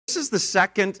This is the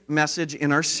second message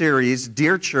in our series,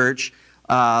 Dear Church,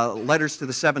 Letters to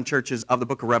the Seven Churches of the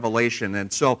Book of Revelation.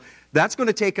 And so that's going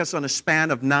to take us on a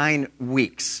span of 9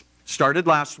 weeks. Started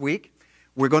last week.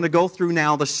 We're going to go through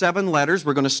now the 7 letters.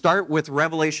 We're going to start with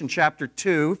Revelation chapter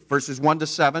 2, verses 1 to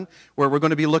 7, where we're going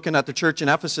to be looking at the church in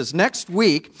Ephesus. Next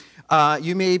week,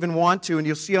 you may even want to, and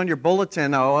you'll see on your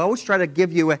bulletin, I'll always try to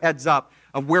give you a heads up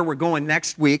of where we're going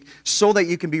next week so that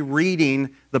you can be reading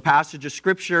the passage of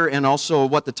Scripture and also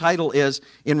what the title is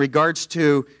in regards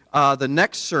to the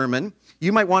next sermon.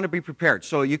 You might want to be prepared.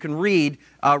 So you can read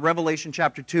Revelation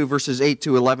chapter 2, verses 8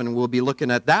 to 11, and we'll be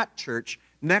looking at that church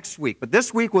next week. But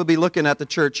this week we'll be looking at the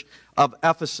church of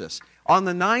Ephesus. On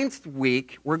the 9th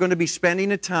week, we're going to be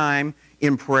spending a time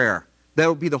in prayer. That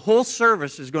will be the whole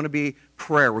service is going to be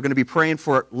prayer. We're going to be praying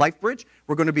for LifeBridge.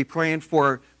 We're going to be praying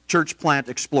for Church Plant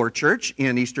Explore Church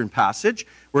in Eastern Passage.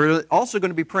 We're also going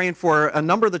to be praying for a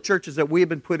number of the churches that we have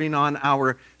been putting on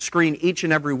our screen each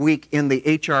and every week in the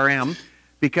HRM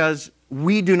because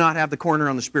we do not have the corner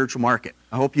on the spiritual market.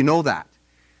 I hope you know that.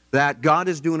 That God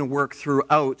is doing a work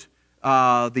throughout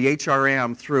the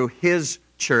HRM through His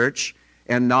church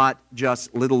and not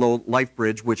just little old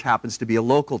LifeBridge, which happens to be a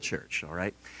local church, all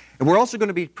right? And we're also going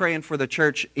to be praying for the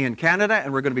church in Canada,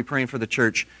 and we're going to be praying for the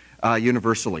church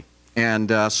universally.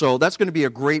 And so that's going to be a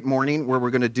great morning where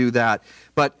we're going to do that.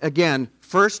 But again,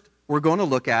 first, we're going to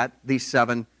look at these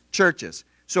 7 churches.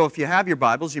 So if you have your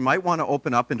Bibles, you might want to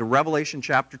open up into Revelation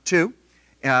chapter 2,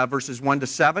 verses 1 to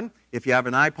 7. If you have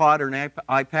an iPod or an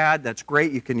iPad, that's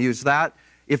great. You can use that.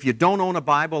 If you don't own a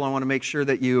Bible, I want to make sure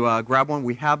that you grab one.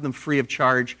 We have them free of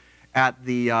charge at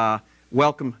the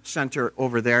Welcome Center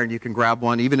over there, and you can grab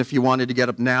one. Even if you wanted to get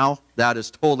up now, that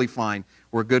is totally fine.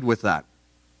 We're good with that.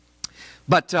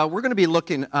 But we're going to be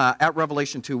looking at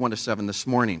Revelation 2, 1 to 7 this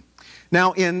morning.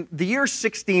 Now, in the year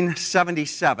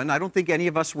 1677, I don't think any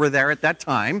of us were there at that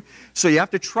time, so you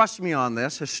have to trust me on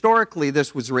this. Historically,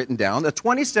 this was written down. A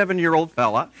 27-year-old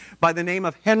fella by the name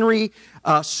of Henry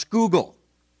Scougal.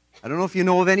 I don't know if you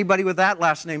know of anybody with that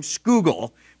last name,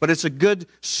 Scougal, but it's a good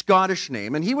Scottish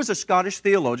name. And he was a Scottish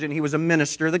theologian. He was a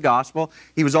minister of the gospel.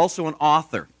 He was also an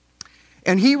author.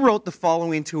 And he wrote the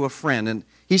following to a friend, and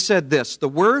he said this: the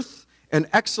worth and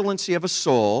excellency of a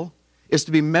soul is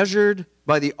to be measured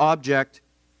by the object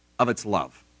of its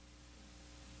love.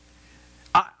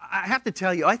 I have to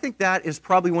tell you, I think that is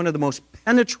probably one of the most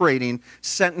penetrating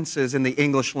sentences in the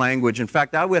English language. In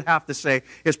fact, I would have to say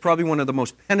it's probably one of the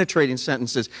most penetrating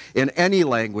sentences in any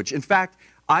language. In fact,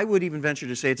 I would even venture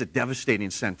to say it's a devastating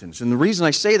sentence. And the reason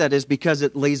I say that is because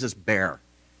it lays us bare.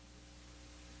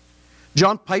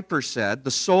 John Piper said,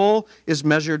 the soul is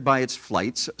measured by its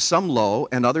flights, some low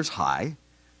and others high.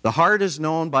 The heart is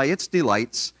known by its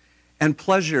delights, and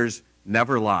pleasures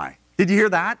never lie. Did you hear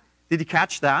that? Did you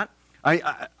catch that?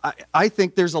 I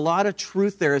think there's a lot of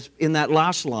truth there in that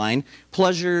last line.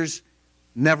 Pleasures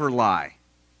never lie.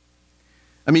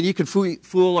 I mean, you can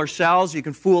fool ourselves, you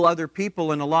can fool other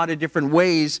people in a lot of different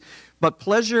ways, but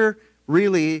pleasure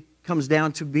really comes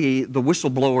down to be the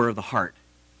whistleblower of the heart.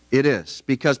 It is,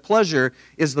 because pleasure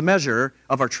is the measure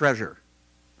of our treasure.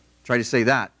 Try to say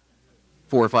that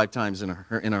 4 or 5 times in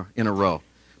a row.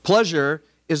 Pleasure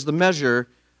is the measure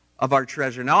of our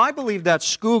treasure. Now, I believe that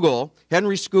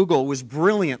Henry Scougal, was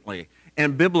brilliantly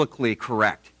and biblically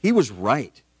correct. He was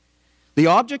right. The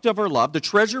object of our love, the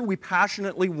treasure we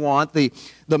passionately want, the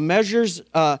measures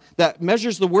that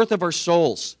measures the worth of our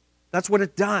souls. That's what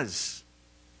it does.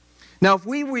 Now, if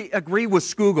we agree with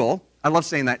Scougal, I love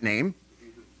saying that name.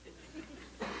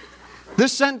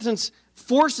 This sentence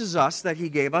forces us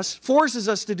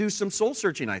to do some soul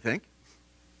searching, I think.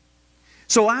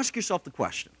 So ask yourself the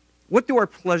question, what do our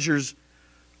pleasures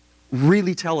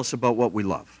really tell us about what we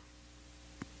love?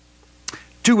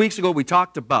 2 weeks ago, we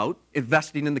talked about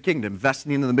investing in the kingdom,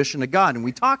 investing in the mission of God, and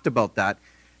we talked about that,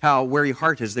 how where your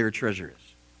heart is, there your treasure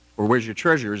is. Or where's your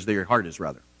treasure is, there your heart is,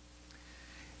 rather.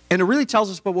 And it really tells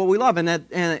us about what we love.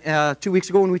 And 2 weeks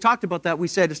ago, when we talked about that, we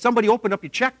said, if somebody opened up your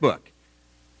checkbook,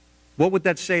 what would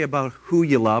that say about who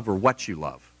you love or what you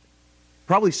love?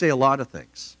 Probably say a lot of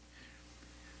things.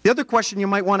 The other question you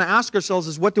might want to ask ourselves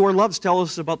is, what do our loves tell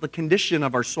us about the condition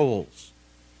of our souls?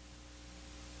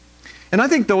 And I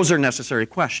think those are necessary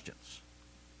questions.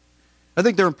 I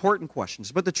think they're important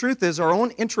questions. But the truth is, our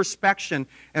own introspection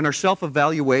and our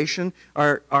self-evaluation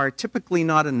are typically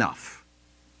not enough.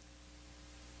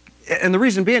 And the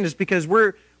reason being is because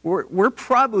we're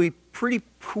probably pretty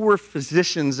poor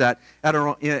physicians at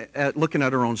looking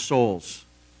at our own souls.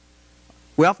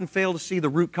 We often fail to see the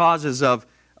root causes of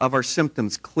our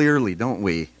symptoms clearly, don't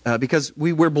we? Because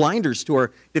we wear blinders to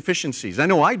our deficiencies. I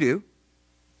know I do.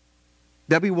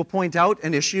 Debbie will point out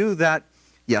an issue that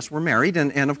yes, we're married,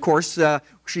 and of course,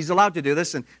 she's allowed to do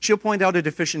this, and she'll point out a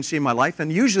deficiency in my life,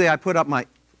 and usually I put up my,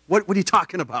 what are you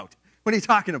talking about? What are you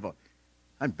talking about?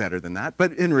 I'm better than that.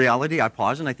 But in reality, I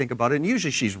pause and I think about it, and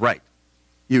usually she's right.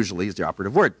 Usually is the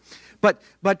operative word. But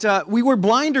we wear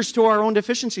blinders to our own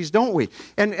deficiencies, don't we?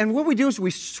 And what we do is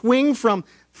we swing from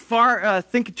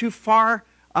thinking too far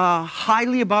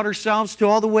highly about ourselves to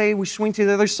all the way we swing to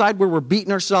the other side where we're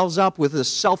beating ourselves up with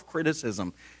this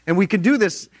self-criticism. And we can do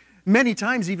this many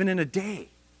times, even in a day.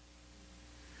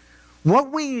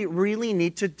 What we really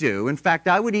need to do, in fact,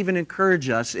 I would even encourage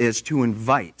us, is to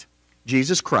invite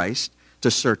Jesus Christ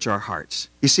to search our hearts.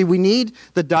 You see, we need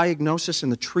the diagnosis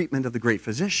and the treatment of the great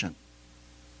physician.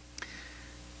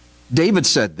 David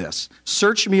said this,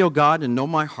 "Search me, O God, and know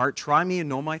my heart. Try me and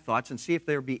know my thoughts, and see if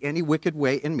there be any wicked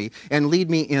way in me, and lead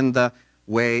me in the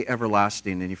way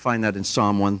everlasting." And you find that in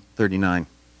Psalm 139.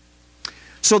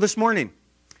 So this morning,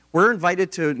 we're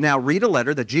invited to now read a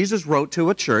letter that Jesus wrote to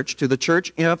a church, to the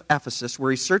church of Ephesus,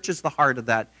 where he searches the heart of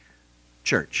that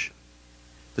church.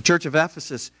 The church of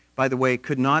Ephesus, by the way,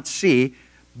 could not see,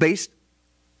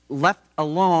 left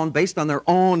alone, based on their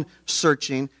own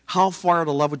searching, how far out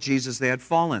of love with Jesus they had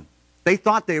fallen. They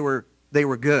thought they were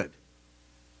good.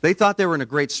 They thought they were in a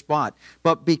great spot.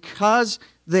 But because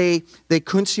they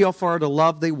couldn't see how far out of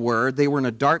love they were in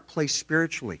a dark place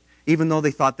spiritually, even though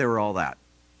they thought they were all that.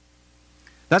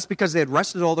 That's because they had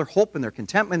rested all their hope and their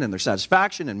contentment and their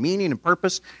satisfaction and meaning and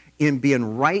purpose in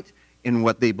being right in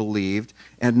what they believed,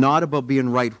 and not about being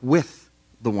right with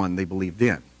the one they believed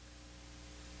in.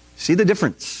 See the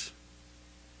difference?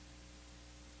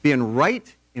 Being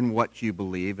right in what you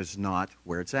believe is not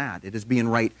where it's at. It is being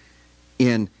right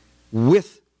in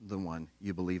with the one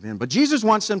you believe in. But Jesus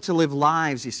wants them to live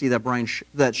lives, you see,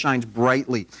 that shines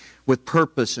brightly with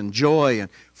purpose and joy and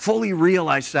fully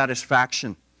realize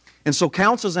satisfaction. And so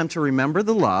counsels them to remember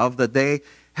the love that they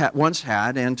once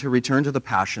had and to return to the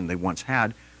passion they once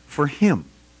had for Him.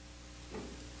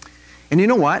 And you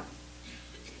know what?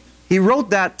 He wrote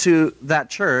that to that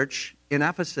church in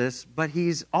Ephesus, but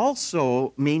he's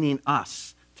also meaning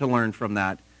us to learn from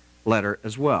that letter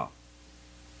as well.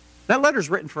 That letter is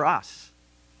written for us.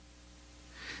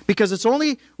 Because it's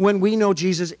only when we know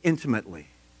Jesus intimately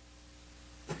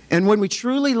and when we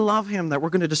truly love Him that we're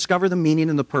going to discover the meaning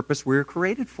and the purpose we were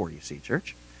created for, you see,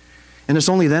 church. And it's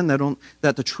only then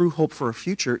that the true hope for a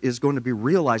future is going to be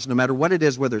realized, no matter what it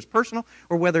is, whether it's personal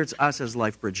or whether it's us as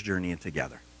LifeBridge journeying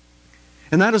together.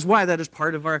 And that is why that is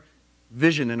part of our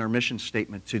vision and our mission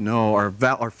statement, to know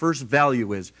our first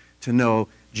value is to know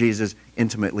Jesus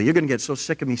intimately. You're going to get so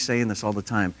sick of me saying this all the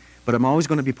time, but I'm always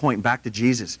going to be pointing back to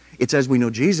Jesus. It's as we know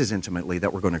Jesus intimately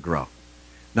that we're going to grow,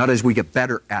 not as we get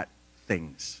better at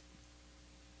things.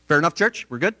 Fair enough, church?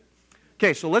 We're good?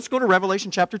 Okay, so let's go to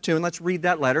Revelation chapter 2 and let's read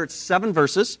that letter. It's 7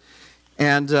 verses,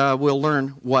 and we'll learn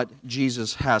what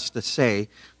Jesus has to say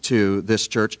to this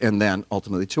church and then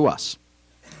ultimately to us.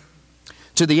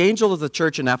 To the angel of the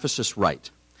church in Ephesus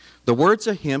write, the words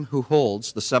of Him who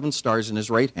holds the 7 stars in His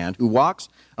right hand, who walks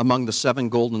among the 7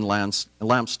 golden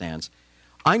lampstands.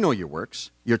 I know your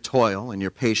works, your toil, and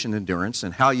your patient endurance,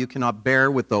 and how you cannot bear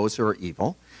with those who are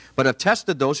evil, but have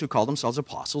tested those who call themselves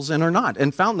apostles and are not,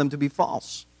 and found them to be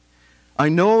false. I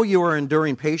know you are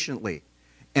enduring patiently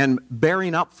and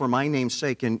bearing up for my name's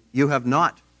sake, and you have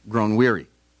not grown weary.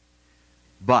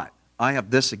 But I have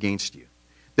this against you,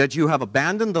 that you have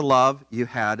abandoned the love you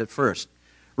had at first.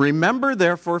 Remember,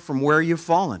 therefore, from where you've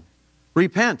fallen.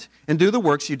 Repent and do the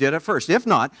works you did at first. If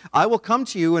not, I will come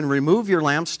to you and remove your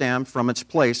lampstand from its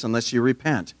place unless you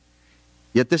repent.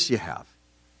 Yet this you have.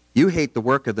 You hate the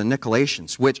work of the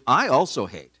Nicolaitans, which I also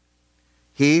hate.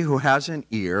 He who has an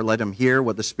ear, let him hear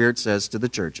what the Spirit says to the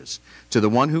churches. To the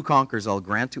one who conquers, I'll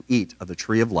grant to eat of the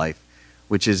tree of life,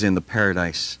 which is in the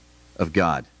paradise of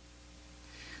God.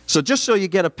 So just so you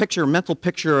get a mental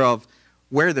picture of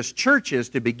where this church is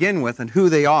to begin with and who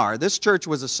they are, this church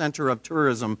was a center of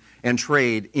tourism and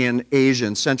trade in Asia,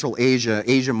 in Central Asia,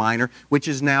 Asia Minor, which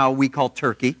is now we call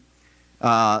Turkey.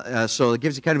 So it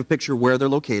gives you kind of a picture of where they're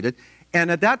located. And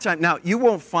at that time, now you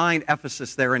won't find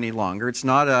Ephesus there any longer. It's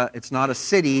not a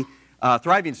city,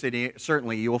 thriving city,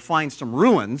 certainly. You will find some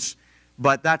ruins,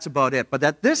 but that's about it. But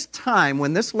at this time,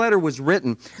 when this letter was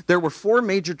written, there were 4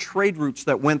 major trade routes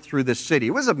that went through this city.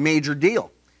 It was a major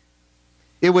deal.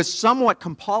 It was somewhat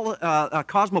a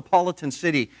cosmopolitan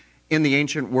city in the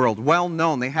ancient world, well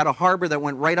known. They had a harbor that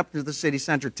went right up to the city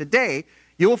center. Today,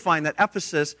 you will find that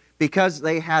Ephesus, because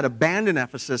they had abandoned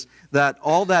Ephesus, that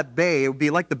all that bay, it would be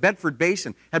like the Bedford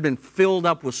Basin, had been filled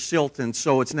up with silt, and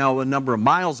so it's now a number of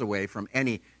miles away from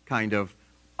any kind of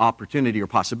opportunity or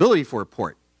possibility for a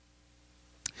port.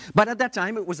 But at that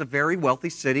time, it was a very wealthy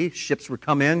city. Ships would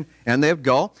come in and they would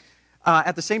go.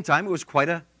 At the same time, it was quite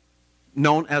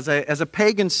known as a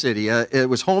pagan city. It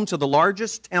was home to the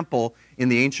largest temple in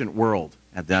the ancient world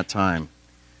at that time.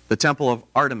 The temple of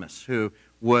Artemis, who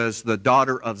was the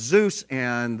daughter of Zeus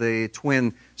and the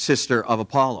twin sister of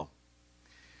Apollo.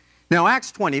 Now,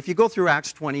 Acts 20, if you go through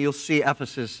Acts 20, you'll see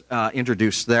Ephesus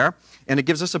introduced there. And it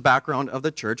gives us a background of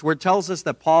the church where it tells us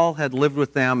that Paul had lived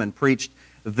with them and preached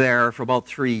there for about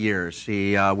 3 years.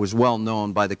 He was well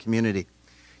known by the community.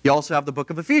 You also have the book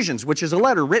of Ephesians, which is a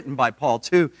letter written by Paul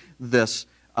to this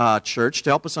church to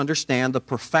help us understand the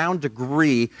profound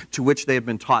degree to which they have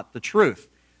been taught the truth,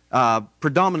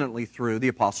 predominantly through the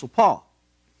Apostle Paul.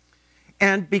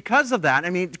 And because of that,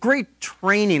 I mean, great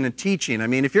training and teaching. I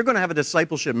mean, if you're going to have a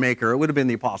discipleship maker, it would have been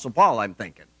the Apostle Paul, I'm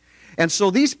thinking. And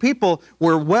so these people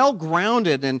were well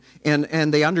grounded and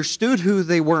they understood who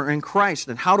they were in Christ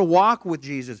and how to walk with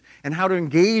Jesus and how to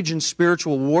engage in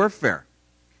spiritual warfare.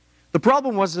 The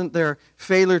problem wasn't their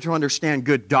failure to understand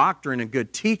good doctrine and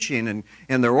good teaching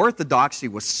and their orthodoxy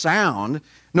was sound,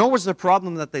 nor was the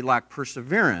problem that they lacked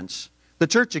perseverance. The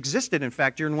church existed, in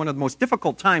fact, during one of the most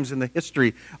difficult times in the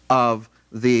history of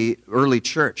the early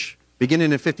church.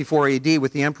 Beginning in 54 AD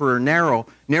with the Emperor Nero,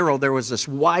 there was this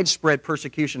widespread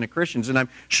persecution of Christians, and I'm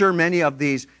sure many of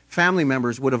these family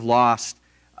members would have lost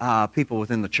people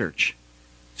within the church,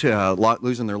 to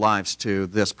losing their lives to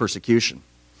this persecution.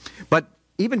 But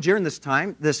even during this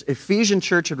time, this Ephesian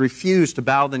church had refused to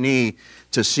bow the knee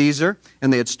to Caesar,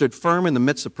 and they had stood firm in the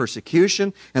midst of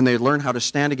persecution, and they had learned how to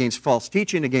stand against false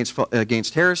teaching,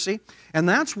 against heresy. And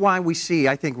that's why we see,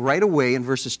 I think, right away in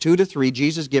verses 2 to 3,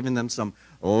 Jesus giving them some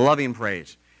loving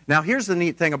praise. Now, here's the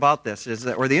neat thing about this,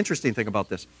 or the interesting thing about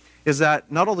this, is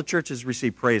that not all the churches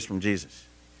received praise from Jesus,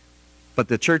 but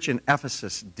the church in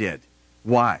Ephesus did.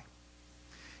 Why?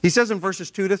 He says in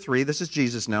verses 2 to 3, this is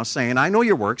Jesus now saying, I know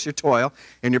your works, your toil,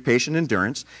 and your patient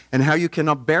endurance, and how you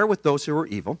cannot bear with those who are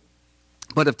evil,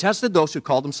 but have tested those who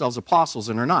call themselves apostles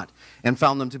and are not, and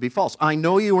found them to be false. I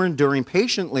know you are enduring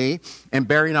patiently and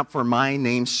bearing up for my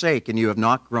name's sake, and you have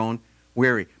not grown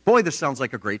weary. Boy, this sounds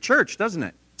like a great church, doesn't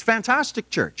it? It's a fantastic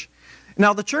church.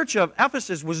 Now, the church of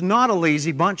Ephesus was not a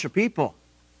lazy bunch of people.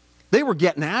 They were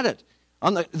getting at it.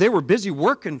 They were busy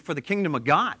working for the kingdom of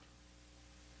God.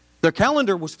 Their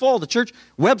calendar was full. The church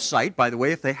website, by the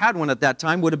way, if they had one at that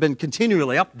time, would have been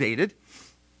continually updated.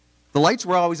 The lights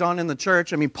were always on in the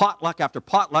church. I mean, potluck after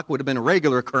potluck would have been a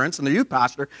regular occurrence. And the youth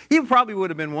pastor, he probably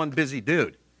would have been one busy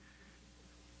dude.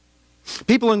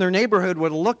 People in their neighborhood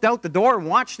would have looked out the door and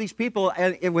watched these people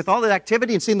with all the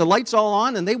activity and seen the lights all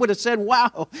on, and they would have said,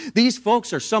 wow, these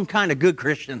folks are some kind of good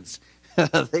Christians.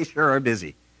 They sure are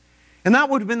busy. And that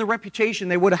would have been the reputation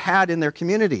they would have had in their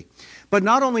community. But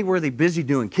not only were they busy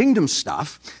doing kingdom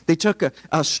stuff, they took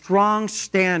a strong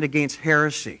stand against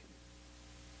heresy.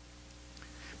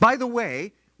 By the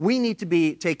way, we need to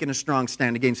be taking a strong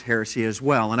stand against heresy as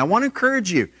well. And I want to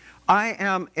encourage you, I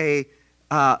am a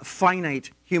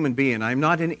finite human being. I'm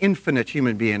not an infinite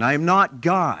human being. I am not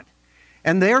God.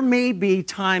 And there may be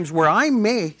times where I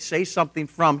may say something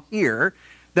from here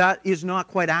that is not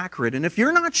quite accurate. And if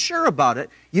you're not sure about it,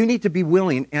 you need to be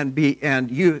willing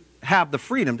and you have the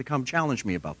freedom to come challenge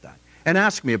me about that and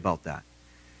ask me about that.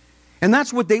 And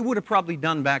that's what they would have probably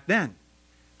done back then.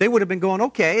 They would have been going,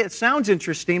 okay, it sounds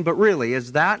interesting, but really,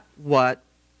 is that what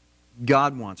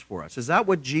God wants for us? Is that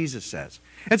what Jesus says?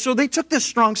 And so they took this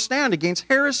strong stand against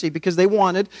heresy because they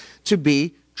wanted to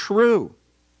be true.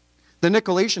 The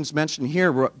Nicolaitans mentioned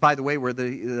here, by the way, were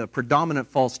the predominant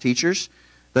false teachers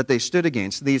that they stood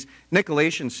against. These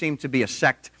Nicolaitans seemed to be a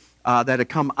sect that had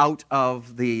come out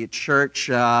of the church.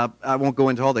 I won't go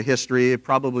into all the history. It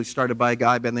probably started by a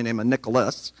guy by the name of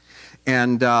Nicholas.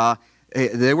 And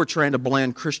they were trying to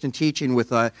blend Christian teaching with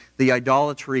the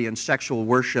idolatry and sexual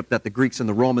worship that the Greeks and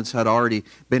the Romans had already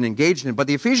been engaged in. But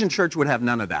the Ephesian church would have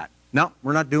none of that. No,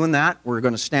 we're not doing that. We're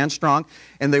going to stand strong.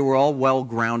 And they were all well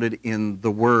grounded in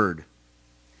the Word.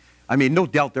 I mean, no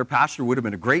doubt their pastor would have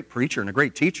been a great preacher and a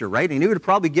great teacher, right? And he would have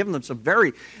probably given them some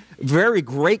very, very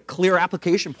great, clear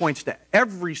application points to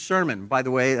every sermon. By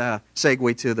the way,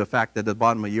 segue to the fact that at the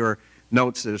bottom of your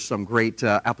notes, there's some great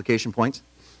application points.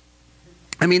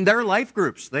 I mean, their life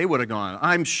groups, they would have gone,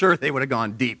 I'm sure they would have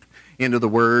gone deep into the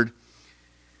Word.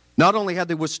 Not only had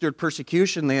they withstood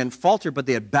persecution, they hadn't faltered, but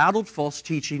they had battled false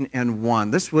teaching and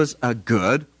won. This was a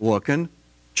good-looking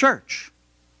church.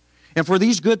 And for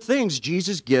these good things,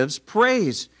 Jesus gives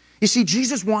praise. You see,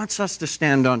 Jesus wants us to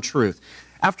stand on truth.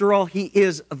 After all, He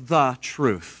is the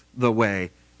truth, the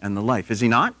way, and the life. Is He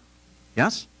not?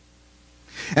 Yes?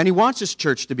 And He wants His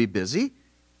church to be busy.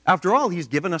 After all, He's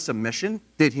given us a mission,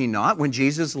 did He not? When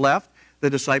Jesus left the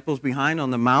disciples behind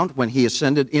on the mount when he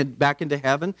ascended back into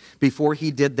heaven. Before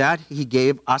he did that, he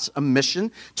gave us a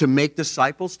mission to make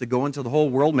disciples, to go into the whole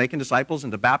world making disciples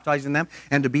and to baptizing them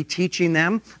and to be teaching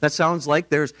them. That sounds like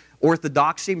there's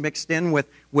orthodoxy mixed in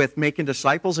with making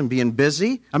disciples and being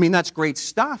busy. I mean, that's great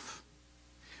stuff.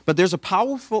 But there's a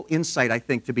powerful insight, I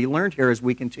think, to be learned here as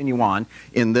we continue on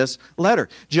in this letter.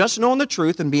 Just knowing the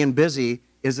truth and being busy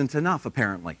isn't enough,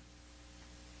 apparently.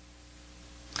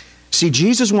 See,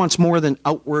 Jesus wants more than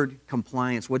outward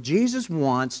compliance. What Jesus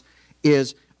wants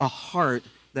is a heart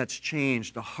that's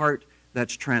changed, a heart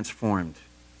that's transformed.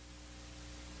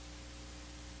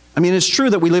 I mean, it's true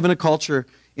that we live in a culture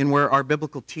in where our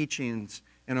biblical teachings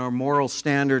and our moral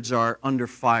standards are under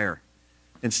fire.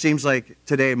 It seems like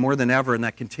today more than ever, and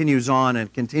that continues on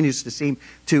and continues to seem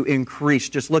to increase.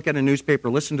 Just look at a newspaper,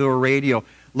 listen to a radio,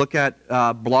 look at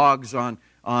blogs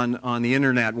on the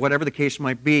internet, whatever the case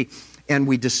might be, and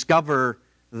we discover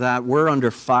that we're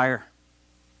under fire.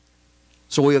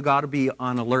 So we've got to be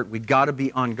on alert. We've got to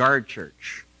be on guard,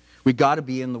 church. We've got to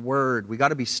be in the Word. We've got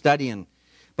to be studying.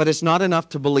 But it's not enough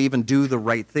to believe and do the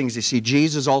right things. You see,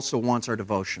 Jesus also wants our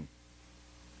devotion.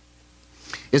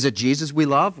 Is it Jesus we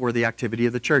love or the activity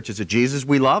of the church? Is it Jesus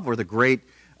we love or the great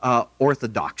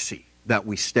orthodoxy that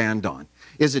we stand on?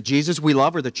 Is it Jesus we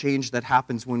love or the change that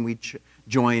happens when we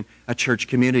join a church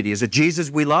community? Is it Jesus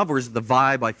we love or is it the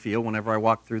vibe I feel whenever I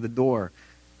walk through the door?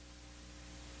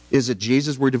 Is it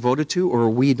Jesus we're devoted to or are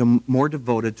we more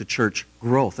devoted to church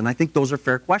growth? And I think those are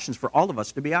fair questions for all of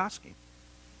us to be asking.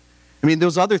 I mean,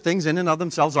 those other things in and of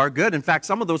themselves are good. In fact,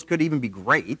 some of those could even be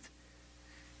great.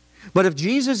 But if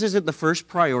Jesus isn't the first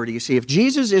priority, you see, if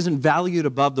Jesus isn't valued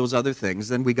above those other things,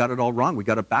 then we got it all wrong. We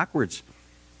got it backwards.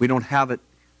 We don't have it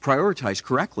prioritized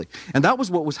correctly. And that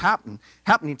was what was happening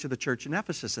to the church in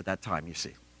Ephesus at that time, you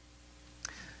see.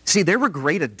 See, they were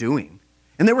great at doing,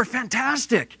 and they were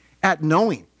fantastic at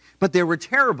knowing, but they were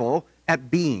terrible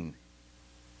at being.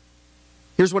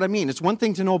 Here's what I mean. It's one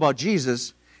thing to know about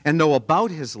Jesus and know about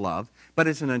His love, but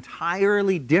it's an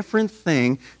entirely different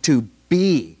thing to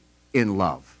be in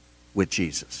love with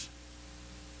Jesus.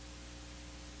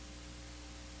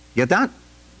 Get that?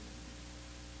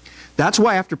 That's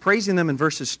why after praising them in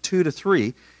verses 2 to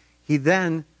 3, he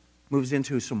then moves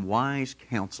into some wise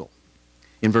counsel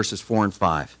in verses 4 and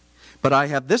 5. But I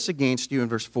have this against you in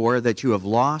verse 4, that you have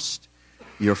lost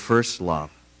your first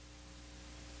love.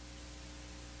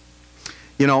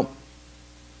 You know,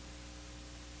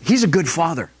 he's a good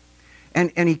father,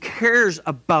 and he cares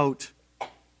about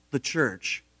the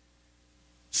church.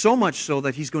 So much so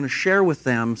that he's going to share with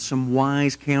them some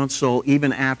wise counsel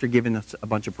even after giving us a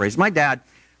bunch of praise. My dad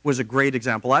was a great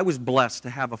example. I was blessed to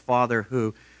have a father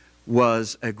who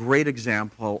was a great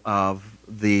example of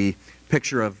the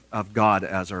picture of God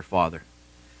as our Father.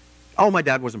 Oh, my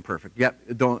dad wasn't perfect. Yeah,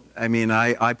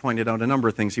 I pointed out a number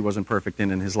of things he wasn't perfect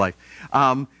in his life.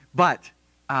 I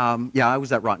was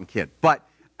that rotten kid. But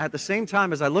at the same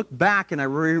time, as I look back and I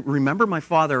remember my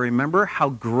father, I remember how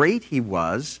great he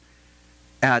was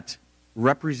at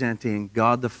representing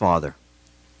God the Father.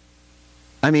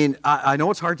 I mean, I know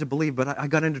it's hard to believe, but I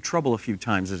got into trouble a few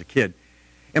times as a kid.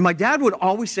 And my dad would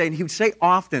always say, and he would say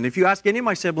often, if you ask any of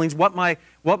my siblings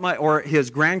or his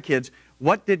grandkids,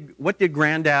 what did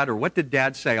granddad or what did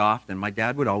dad say often? My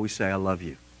dad would always say, I love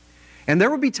you. And there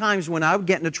would be times when I would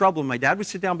get into trouble and my dad would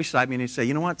sit down beside me and he'd say,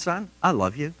 you know what, son? I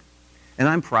love you. And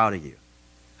I'm proud of you.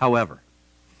 However.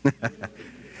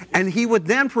 And he would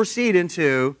then proceed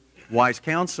into wise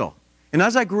counsel. And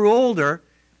as I grew older,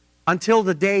 until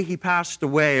the day he passed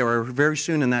away, or very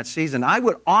soon in that season, I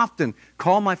would often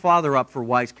call my father up for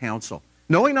wise counsel.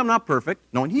 Knowing I'm not perfect,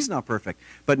 knowing he's not perfect,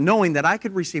 but knowing that I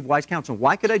could receive wise counsel.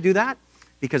 Why could I do that?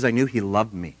 Because I knew he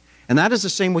loved me. And that is the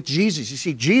same with Jesus. You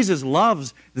see, Jesus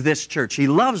loves this church. He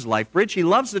loves LifeBridge. He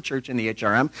loves the church in the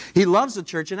HRM. He loves the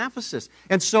church in Ephesus.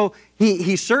 And so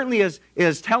he certainly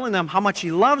is telling them how much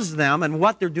he loves them and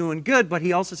what they're doing good, but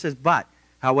he also says,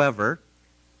 however,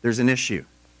 there's an issue.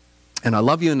 And I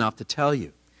love you enough to tell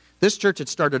you. This church had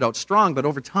started out strong, but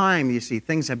over time, you see,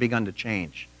 things had begun to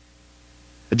change.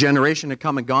 A generation had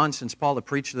come and gone since Paul had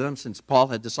preached to them, since Paul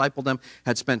had discipled them,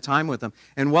 had spent time with them.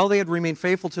 And while they had remained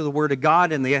faithful to the Word of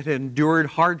God and they had endured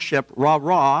hardship,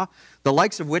 the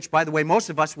likes of which, by the way, most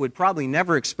of us would probably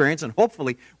never experience, and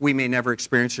hopefully we may never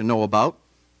experience or know about,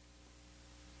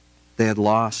 they had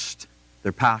lost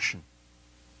their passion.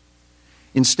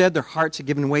 Instead, their hearts had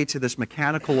given way to this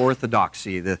mechanical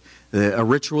orthodoxy, a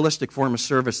ritualistic form of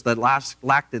service that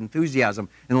lacked enthusiasm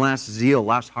and lacked zeal,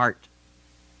 lacked heart.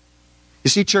 You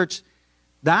see, church,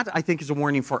 that I think is a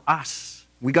warning for us.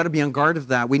 We got to be on guard of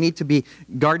that. We need to be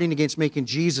guarding against making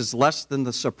Jesus less than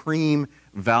the supreme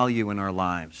value in our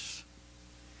lives.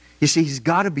 You see, He's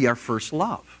got to be our first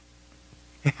love.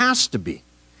 It has to be.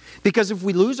 Because if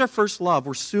we lose our first love,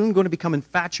 we're soon going to become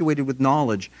infatuated with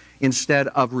knowledge instead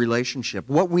of relationship.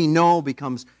 What we know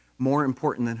becomes more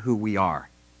important than who we are.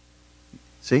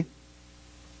 See?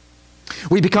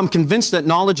 We become convinced that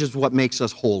knowledge is what makes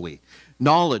us holy.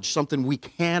 Knowledge, something we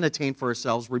can attain for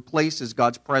ourselves, replaces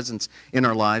God's presence in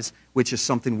our lives, which is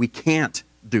something we can't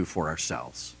do for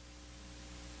ourselves.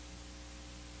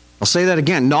 I'll say that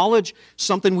again. Knowledge,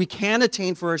 something we can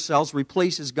attain for ourselves,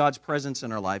 replaces God's presence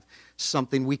in our life,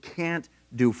 something we can't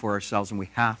do for ourselves, and we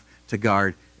have to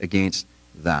guard against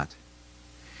that.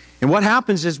 And what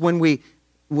happens is when we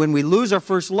lose our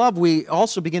first love, we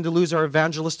also begin to lose our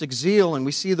evangelistic zeal, and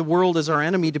we see the world as our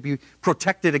enemy to be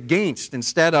protected against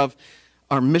instead of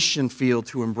our mission field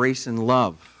to embrace and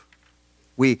love.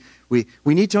 We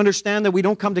need to understand that we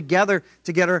don't come together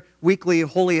to get our weekly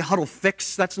holy huddle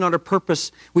fix. That's not our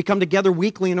purpose. We come together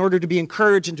weekly in order to be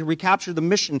encouraged and to recapture the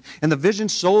mission and the vision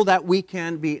so that we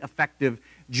can be effective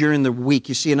during the week.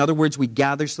 You see, in other words, we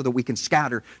gather so that we can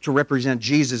scatter to represent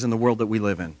Jesus in the world that we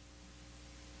live in.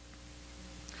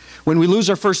 When we lose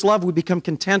our first love, we become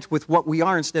content with what we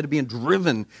are instead of being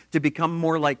driven to become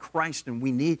more like Christ. And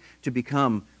we need to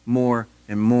become more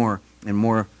and more and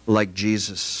more like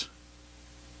Jesus.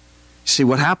 See,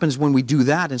 what happens when we do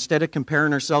that, instead of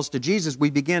comparing ourselves to Jesus, we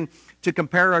begin to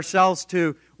compare ourselves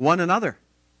to one another.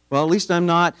 Well, at least I'm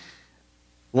not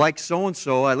like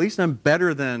so-and-so. At least I'm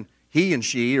better than he and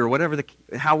she, or whatever,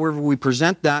 however we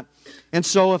present that. And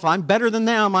so if I'm better than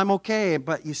them, I'm okay.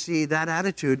 But you see, that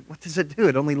attitude, what does it do?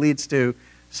 It only leads to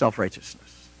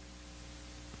self-righteousness.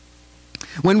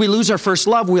 When we lose our first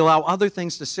love, we allow other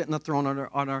things to sit in the throne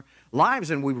on our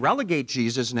lives, and we relegate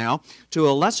Jesus now to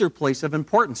a lesser place of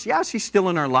importance. Yes, He's still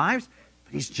in our lives,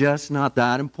 but He's just not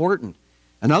that important.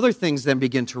 And other things then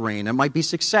begin to reign. It might be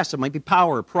success, it might be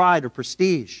power, pride, or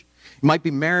prestige. It might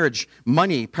be marriage,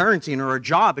 money, parenting, or a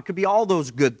job. It could be all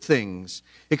those good things.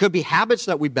 It could be habits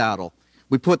that we battle.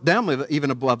 We put them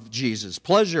even above Jesus.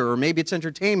 Pleasure, or maybe it's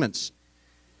entertainments.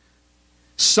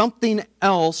 Something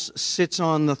else sits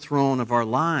on the throne of our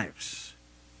lives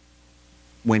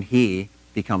when He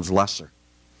becomes lesser.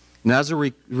 And as a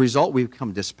result, we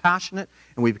become dispassionate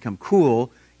and we become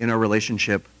cool in our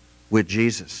relationship with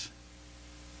Jesus.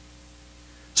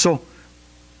 So,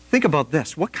 think about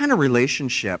this. What kind of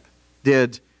relationship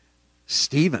did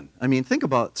Stephen, think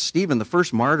about Stephen, the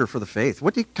first martyr for the faith.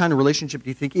 What kind of relationship do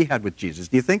you think he had with Jesus?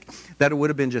 Do you think that it would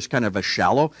have been just kind of a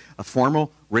shallow, a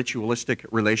formal, ritualistic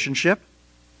relationship?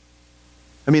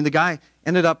 The guy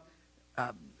ended up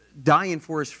dying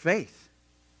for his faith.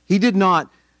 He did not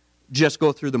just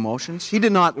go through the motions. He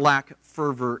did not lack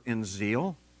fervor and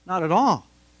zeal. Not at all.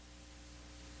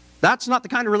 That's not the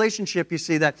kind of relationship, you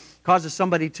see, that causes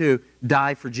somebody to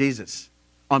die for Jesus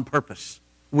on purpose,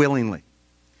 willingly.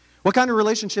 What kind of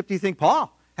relationship do you think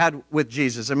Paul had with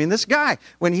Jesus? This guy,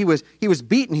 when he was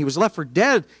beaten, he was left for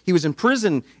dead, he was in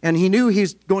prison, and he knew he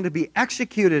was going to be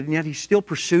executed, and yet he still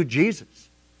pursued Jesus.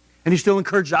 And he still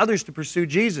encouraged others to pursue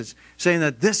Jesus, saying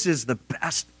that this is the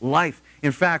best life.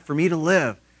 In fact, for me to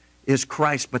live is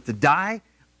Christ, but to die,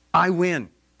 I win.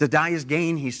 To die is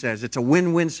gain, he says. It's a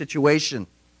win-win situation.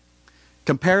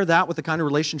 Compare that with the kind of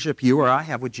relationship you or I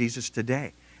have with Jesus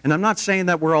today. And I'm not saying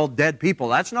that we're all dead people.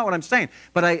 That's not what I'm saying.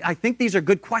 But I think these are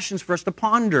good questions for us to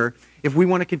ponder if we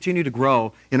want to continue to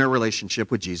grow in our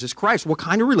relationship with Jesus Christ. What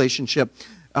kind of relationship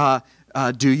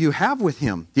do you have with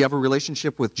Him? Do you have a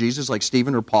relationship with Jesus like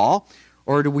Stephen or Paul?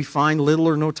 Or do we find little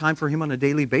or no time for Him on a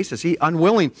daily basis? He's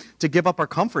unwilling to give up our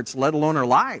comforts, let alone our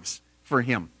lives, for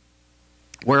Him.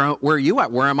 Where are you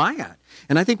at? Where am I at?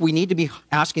 And I think we need to be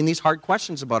asking these hard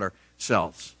questions about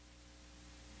ourselves.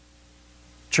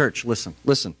 Church,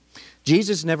 listen.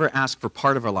 Jesus never asked for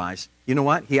part of our lives. You know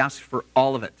what? He asked for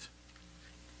all of it.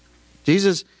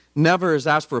 Jesus never has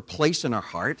asked for a place in our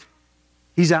heart.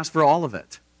 He's asked for all of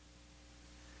it.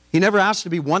 He never asked to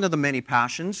be one of the many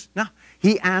passions. No,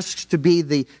 He asks to be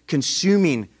the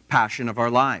consuming passion of our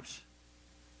lives.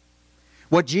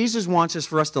 What Jesus wants is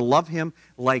for us to love Him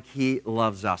like He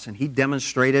loves us. And He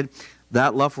demonstrated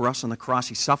that love for us on the cross.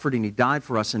 He suffered and He died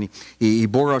for us, and He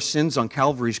bore our sins on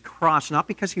Calvary's cross, not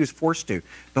because He was forced to,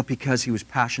 but because He was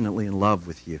passionately in love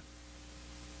with you.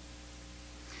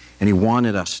 And He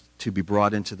wanted us to be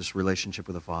brought into this relationship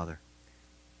with the Father.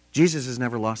 Jesus has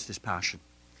never lost His passion.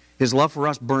 His love for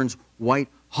us burns white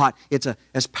hot. It's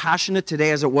as passionate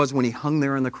today as it was when He hung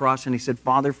there on the cross and He said,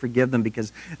 Father, forgive them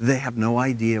because they have no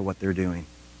idea what they're doing.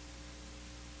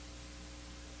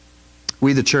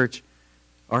 We, the church,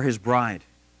 are His bride.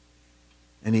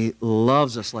 And He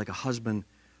loves us like a husband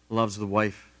loves the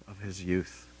wife of his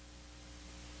youth.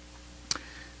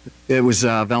 It was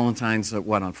Valentine's,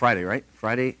 on Friday, right?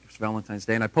 Friday, it was Valentine's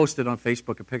Day. And I posted on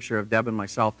Facebook a picture of Deb and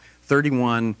myself,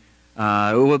 31, it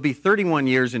will be 31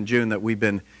 years in June that we've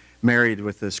been married,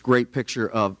 with this great picture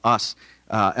of us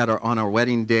on our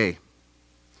wedding day.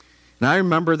 And I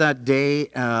remember that day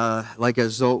like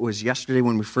as though it was yesterday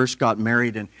when we first got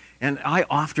married, and I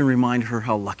often remind her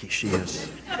how lucky she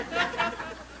is.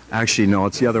 Actually, no,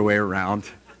 it's the other way around.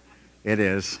 It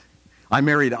is. I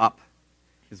married up,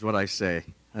 is what I say.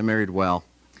 I married well.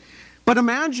 But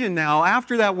imagine now,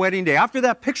 after that wedding day, after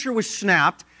that picture was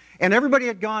snapped, and everybody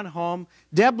had gone home,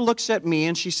 Deb looks at me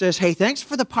and she says, "Hey, thanks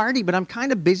for the party, but I'm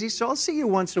kind of busy, so I'll see you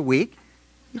once a week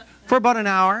for about an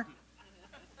hour,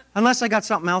 unless I got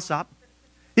something else up."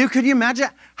 Could you imagine?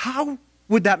 How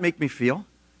would that make me feel?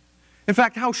 In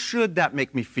fact, how should that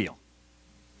make me feel?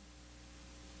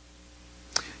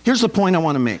 Here's the point I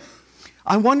want to make.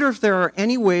 I wonder if there are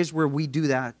any ways where we do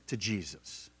that to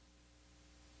Jesus.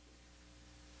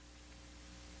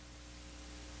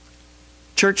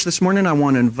 Church, this morning I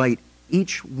want to invite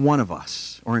each one of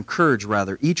us, or encourage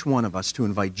rather, each one of us to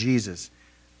invite Jesus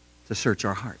to search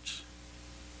our hearts.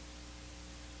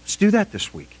 Let's do that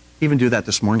this week. Even do that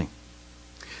this morning.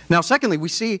 Now, secondly, we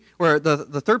see, or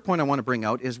the third point I want to bring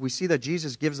out is we see that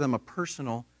Jesus gives them a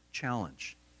personal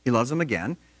challenge. He loves them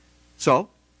again. So,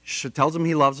 tells them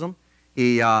he loves them.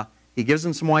 He gives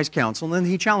them some wise counsel, and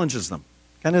then he challenges them.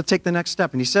 Kind of take the next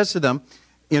step. And he says to them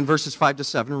in verses 5 to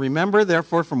 7, "Remember,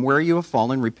 therefore, from where you have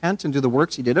fallen, repent and do the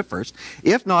works you did at first.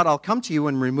 If not, I'll come to you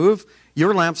and remove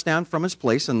your lampstand from its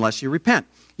place unless you repent.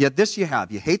 Yet this you have,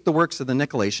 you hate the works of the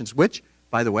Nicolaitans, which,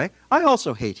 by the way, I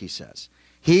also hate," he says.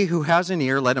 "He who has an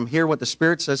ear, let him hear what the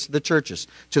Spirit says to the churches.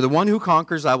 To the one who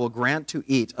conquers, I will grant to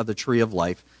eat of the tree of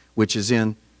life, which is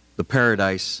in the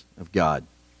paradise of God."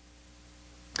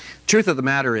 Truth of the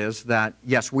matter is that,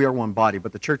 yes, we are one body,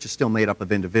 but the church is still made up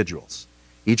of individuals.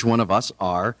 Each one of us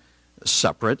are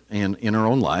separate in our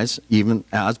own lives, even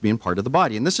as being part of the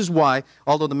body. And this is why,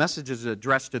 although the message is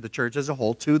addressed to the church as a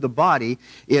whole, to the body,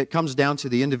 it comes down to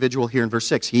the individual here in verse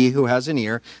 6. "He who has an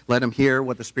ear, let him hear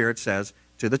what the Spirit says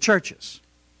to the churches."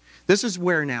 This is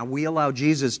where now we allow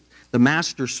Jesus, the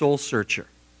master soul searcher,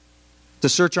 to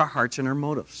search our hearts and our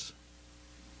motives.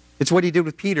 It's what he did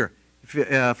with Peter.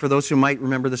 For those who might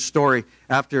remember the story,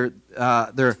 after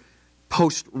their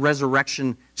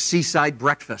post-resurrection seaside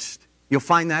breakfast. You'll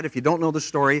find that, if you don't know the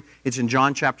story, it's in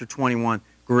John chapter 21.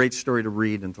 Great story to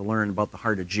read and to learn about the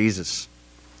heart of Jesus.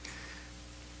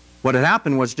 What had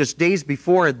happened was, just days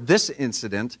before this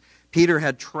incident, Peter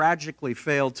had tragically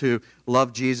failed to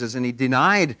love Jesus, and he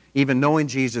denied even knowing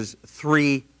Jesus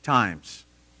 3 times.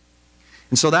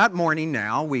 And so that morning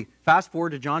now, we fast forward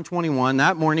to John 21,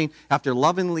 that morning, after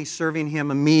lovingly serving him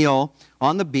a meal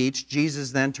on the beach,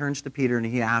 Jesus then turns to Peter and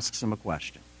he asks him a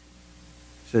question.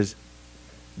 He says,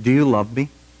 "Do you love me?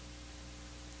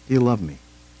 Do you love me?"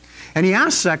 And he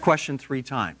asks that question 3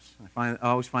 times. I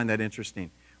always find that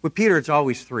interesting. With Peter, it's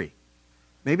always 3.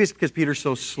 Maybe it's because Peter's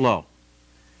so slow.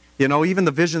 You know, even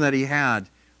the vision that he had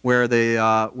where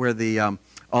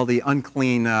all the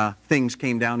unclean things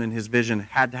came down in his vision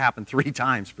had to happen 3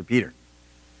 times for Peter.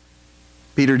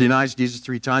 Peter denies Jesus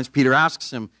 3 times. Peter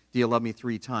asks him, "Do you love me?"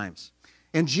 3 times.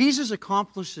 And Jesus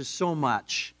accomplishes so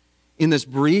much in this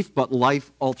brief but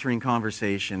life-altering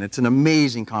conversation. It's an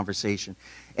amazing conversation.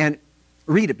 And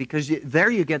read it, because there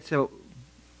you get to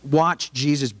watch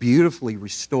Jesus beautifully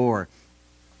restore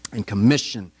and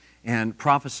commission and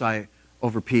prophesy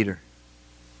over Peter.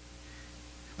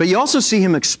 But you also see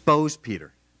him expose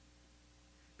Peter.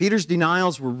 Peter's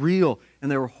denials were real, and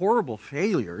they were horrible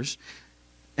failures.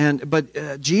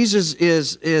 But Jesus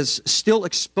is still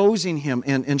exposing him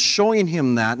and showing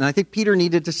him that. And I think Peter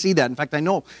needed to see that. In fact, I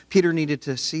know Peter needed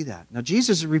to see that. Now,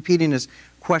 Jesus is repeating his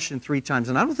question 3 times.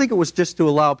 And I don't think it was just to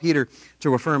allow Peter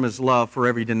to affirm his love for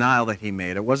every denial that he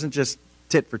made. It wasn't just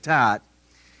tit for tat.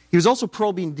 He was also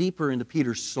probing deeper into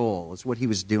Peter's soul, is what he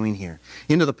was doing here,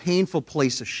 into the painful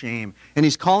place of shame. And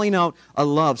he's calling out a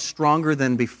love stronger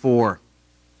than before.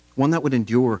 One that would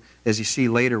endure, as you see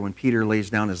later when Peter lays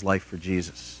down his life for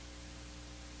Jesus.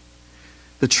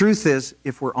 The truth is,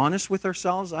 if we're honest with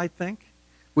ourselves, I think,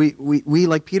 we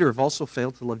like Peter, have also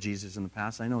failed to love Jesus in the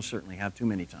past. I know certainly have too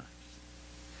many times.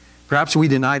 Perhaps we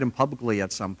denied him publicly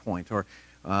at some point, or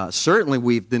certainly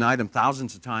we've denied him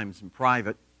thousands of times in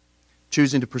private,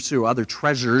 choosing to pursue other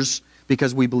treasures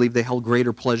because we believe they held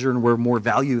greater pleasure and were more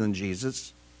value than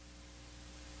Jesus.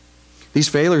 These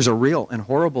failures are real and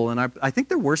horrible, and I think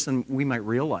they're worse than we might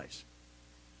realize.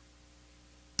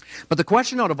 But the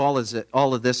question out of all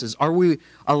of this is, are we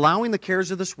allowing the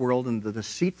cares of this world and the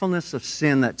deceitfulness of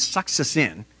sin that sucks us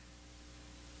in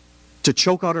to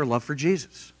choke out our love for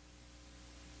Jesus?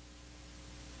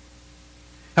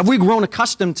 Have we grown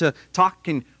accustomed to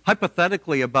talking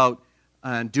hypothetically about,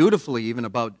 and dutifully even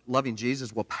about loving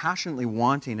Jesus while passionately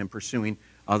wanting and pursuing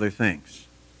other things?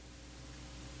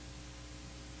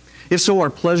 If so, our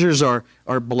pleasures are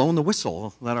blowing the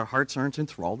whistle, that our hearts aren't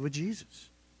enthralled with Jesus.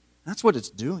 That's what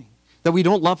it's doing, that we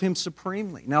don't love Him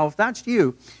supremely. Now, if that's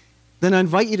you, then I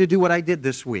invite you to do what I did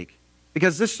this week,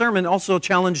 because this sermon also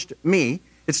challenged me.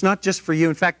 It's not just for you.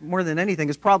 In fact, more than anything,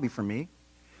 it's probably for me.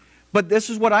 But this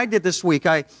is what I did this week.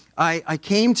 I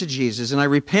came to Jesus, and I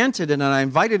repented, and I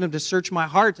invited Him to search my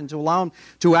heart and to allow Him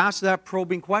to ask that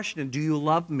probing question, do you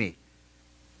love me?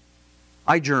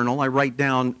 I journal, I write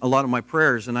down a lot of my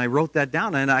prayers, and I wrote that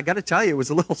down, and I got to tell you, it was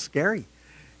a little scary,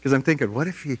 because I'm thinking, what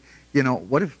if He,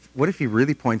 what if He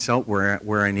really points out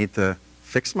where I need to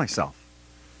fix myself?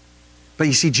 But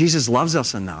you see, Jesus loves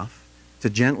us enough to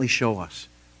gently show us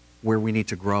where we need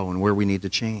to grow and where we need to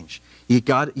change.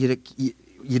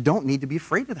 You don't need to be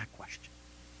afraid of that question.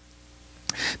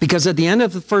 Because at the end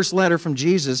of the first letter from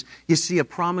Jesus, you see a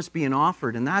promise being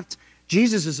offered, and that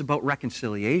Jesus is about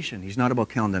reconciliation. He's not about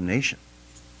condemnation.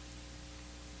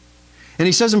 And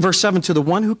He says in verse 7, to the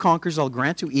one who conquers, I'll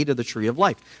grant to eat of the tree of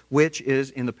life, which is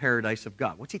in the paradise of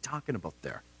God. What's He talking about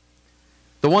there?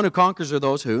 The one who conquers are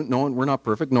those who, knowing we're not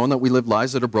perfect, knowing that we live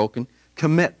lives that are broken,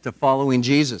 commit to following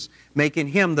Jesus, making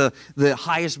Him the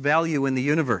highest value in the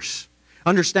universe.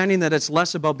 Understanding that it's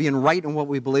less about being right in what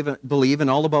we believe and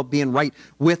all about being right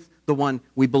with the one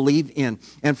we believe in.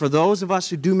 And for those of us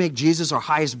who do make Jesus our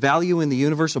highest value in the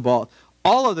universe above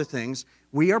all other things,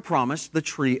 we are promised the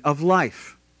tree of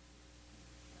life.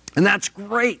 And that's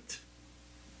great.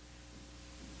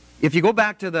 If you go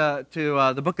back to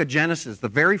the book of Genesis, the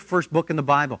very first book in the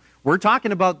Bible, we're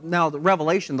talking about now the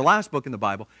Revelation, the last book in the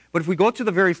Bible, but if we go to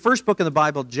the very first book in the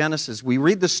Bible, Genesis, we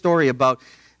read the story about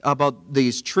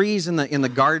these trees in the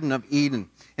Garden of Eden.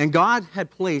 And God had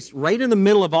placed right in the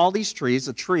middle of all these trees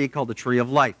a tree called the tree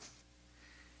of life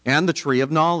and the tree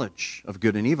of knowledge of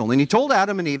good and evil. And He told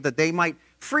Adam and Eve that they might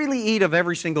freely eat of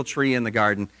every single tree in the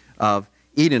Garden of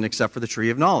Eden except for the tree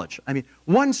of knowledge. I mean,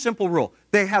 one simple rule.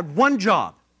 They had one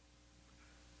job.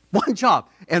 One job.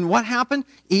 And what happened?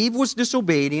 Eve was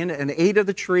disobedient and ate of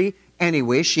the tree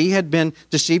anyway. She had been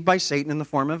deceived by Satan in the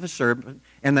form of a serpent.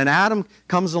 And then Adam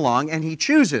comes along and he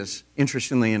chooses,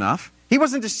 interestingly enough, he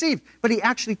wasn't deceived, but he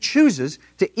actually chooses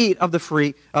to eat of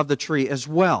the tree as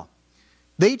well.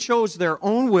 They chose their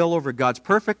own will over God's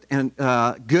perfect and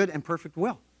good and perfect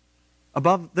will.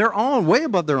 Above their own, way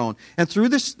above their own. And through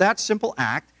that simple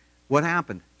act, what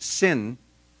happened? Sin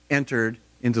entered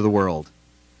into the world.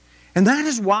 And that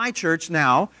is why, church,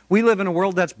 now we live in a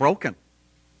world that's broken,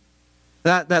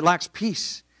 that lacks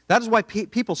peace. That is why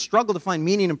people struggle to find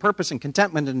meaning and purpose and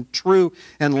contentment and true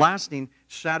and lasting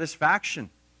satisfaction.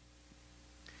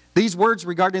 These words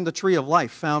regarding the tree of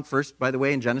life, found first, by the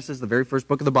way, in Genesis, the very first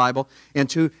book of the Bible, and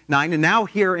 2:9, and now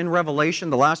here in Revelation,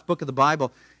 the last book of the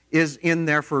Bible, is in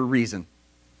there for a reason.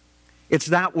 It's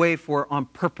that way on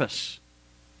purpose.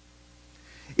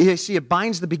 You see, it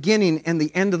binds the beginning and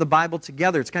the end of the Bible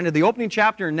together. It's kind of the opening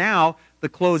chapter and now the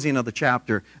closing of the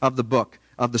chapter of the book,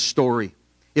 of the story.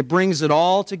 It brings it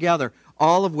all together,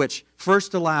 all of which,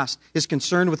 first to last, is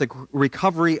concerned with the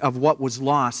recovery of what was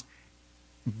lost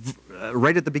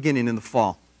right at the beginning in the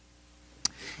fall.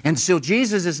 And so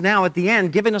Jesus is now at the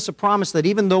end giving us a promise that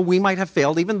even though we might have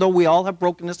failed, even though we all have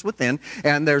brokenness within,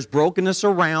 and there's brokenness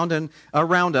around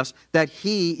us, that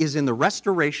He is in the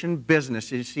restoration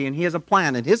business, you see, and He has a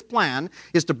plan. And His plan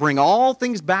is to bring all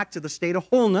things back to the state of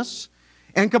wholeness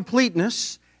and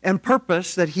completeness and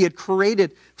purpose that He had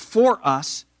created for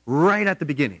us right at the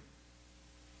beginning.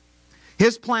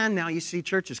 His plan now, you see,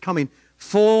 church, is coming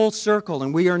full circle,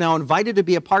 and we are now invited to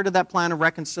be a part of that plan of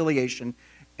reconciliation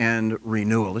and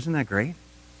renewal. Isn't that great?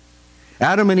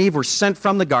 Adam and Eve were sent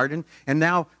from the garden, and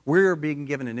now we're being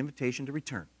given an invitation to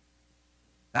return.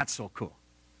 That's so cool.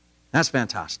 That's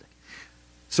fantastic.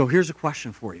 So here's a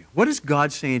question for you. What is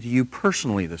God saying to you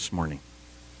personally this morning?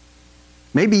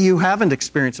 Maybe you haven't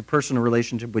experienced a personal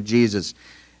relationship with Jesus,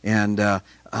 and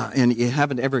you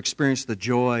haven't ever experienced the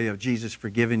joy of Jesus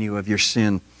forgiving you of your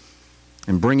sin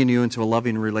and bringing you into a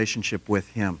loving relationship with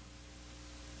Him.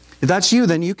 If that's you,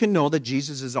 then you can know that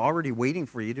Jesus is already waiting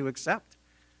for you to accept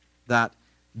that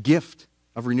gift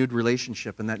of renewed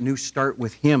relationship and that new start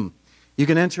with Him. You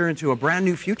can enter into a brand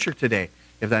new future today,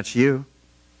 if that's you.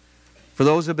 For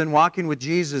those who have been walking with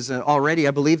Jesus already,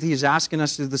 I believe He's asking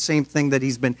us to do the same thing that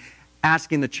He's been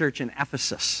asking the church in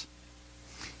Ephesus.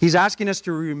 He's asking us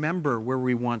to remember where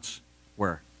we once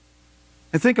were.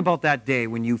 And think about that day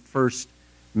when you first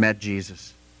met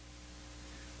Jesus.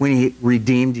 When He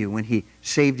redeemed you, when He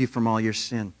saved you from all your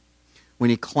sin, when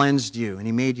He cleansed you and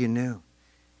He made you new.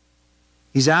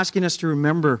 He's asking us to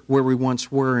remember where we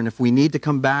once were, and if we need to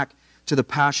come back to the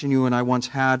passion you and I once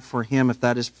had for Him, if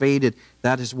that is faded,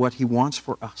 that is what He wants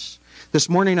for us. This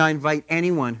morning I invite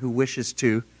anyone who wishes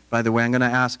to, by the way, I'm going to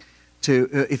ask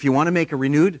to, if you want to make a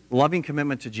renewed, loving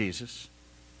commitment to Jesus,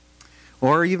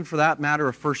 or even for that matter,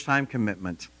 a first-time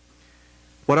commitment,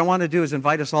 what I want to do is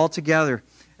invite us all together,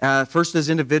 first as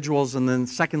individuals and then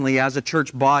secondly as a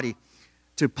church body,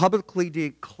 to publicly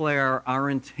declare our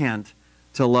intent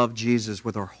to love Jesus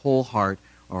with our whole heart,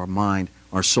 our mind,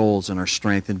 our souls, and our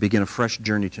strength, and begin a fresh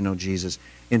journey to know Jesus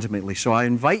intimately. So I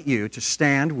invite you to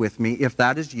stand with me, if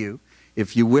that is you,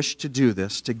 if you wish to do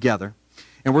this together.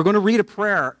 And we're going to read a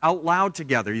prayer out loud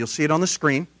together. You'll see it on the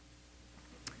screen.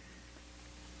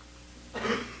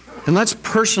 And let's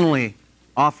personally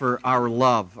offer our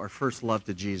love, our first love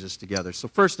to Jesus together. So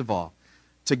first of all,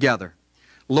 together.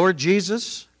 Lord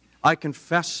Jesus, I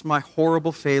confess my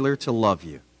horrible failure to love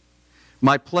you.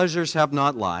 My pleasures have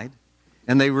not lied,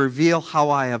 and they reveal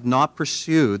how I have not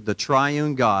pursued the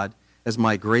triune God as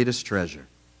my greatest treasure.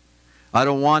 I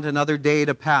don't want another day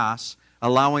to pass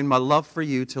allowing my love for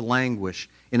you to languish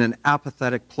in an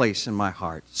apathetic place in my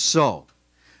heart. So,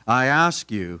 I ask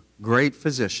you, great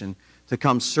physician, to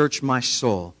come search my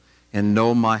soul and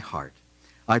know my heart.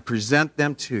 I present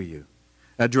them to you.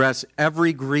 Address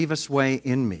every grievous way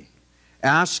in me.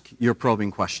 Ask your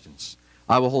probing questions.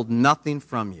 I will hold nothing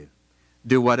from you.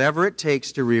 Do whatever it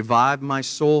takes to revive my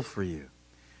soul for you.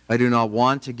 I do not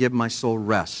want to give my soul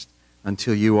rest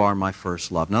until you are my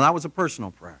first love. Now that was a personal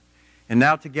prayer. And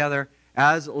now together,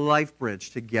 as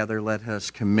LifeBridge, together let us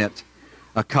commit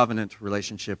a covenant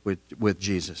relationship with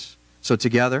Jesus. So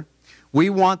together,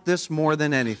 we want this more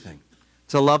than anything,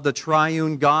 to love the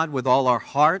triune God with all our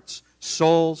hearts,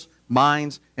 souls,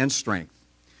 minds, and strength.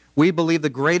 We believe the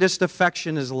greatest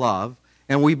affection is love,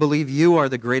 and we believe you are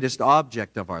the greatest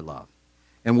object of our love.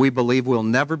 And we believe we'll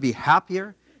never be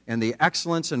happier, and the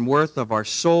excellence and worth of our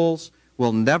souls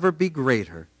will never be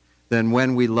greater than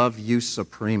when we love you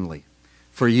supremely.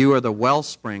 For you are the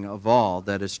wellspring of all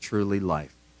that is truly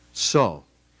life. So,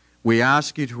 we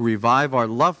ask you to revive our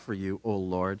love for you, O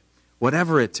Lord,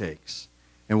 whatever it takes.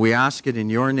 And we ask it in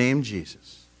your name,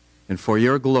 Jesus, and for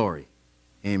your glory.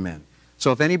 Amen.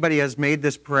 So if anybody has made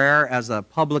this prayer as a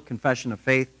public confession of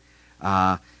faith,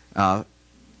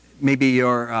 maybe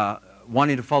you're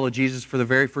wanting to follow Jesus for the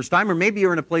very first time, or maybe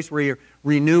you're in a place where you're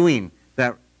renewing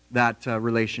that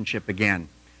relationship again.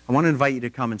 I want to invite you to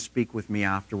come and speak with me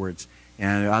afterwards.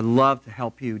 And I'd love to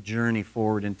help you journey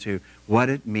forward into what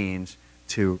it means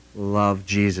to love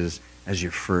Jesus as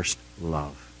your first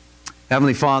love.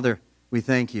 Heavenly Father, we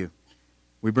thank you.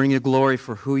 We bring you glory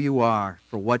for who you are,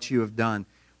 for what you have done.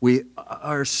 We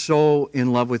are so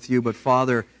in love with you, but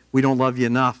Father, we don't love you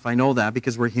enough. I know that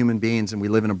because we're human beings and we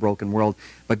live in a broken world.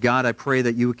 But God, I pray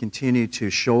that you would continue to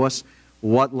show us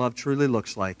what love truly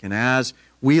looks like. And as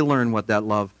we learn what that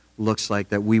love looks like,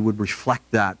 that we would reflect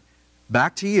that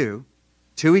back to you,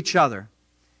 to each other,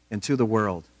 and to the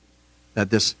world. That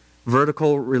this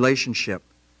vertical relationship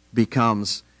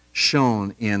becomes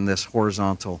shown in this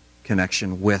horizontal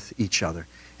connection with each other.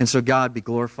 And so God, be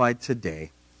glorified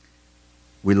today.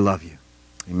 We love you.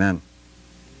 Amen.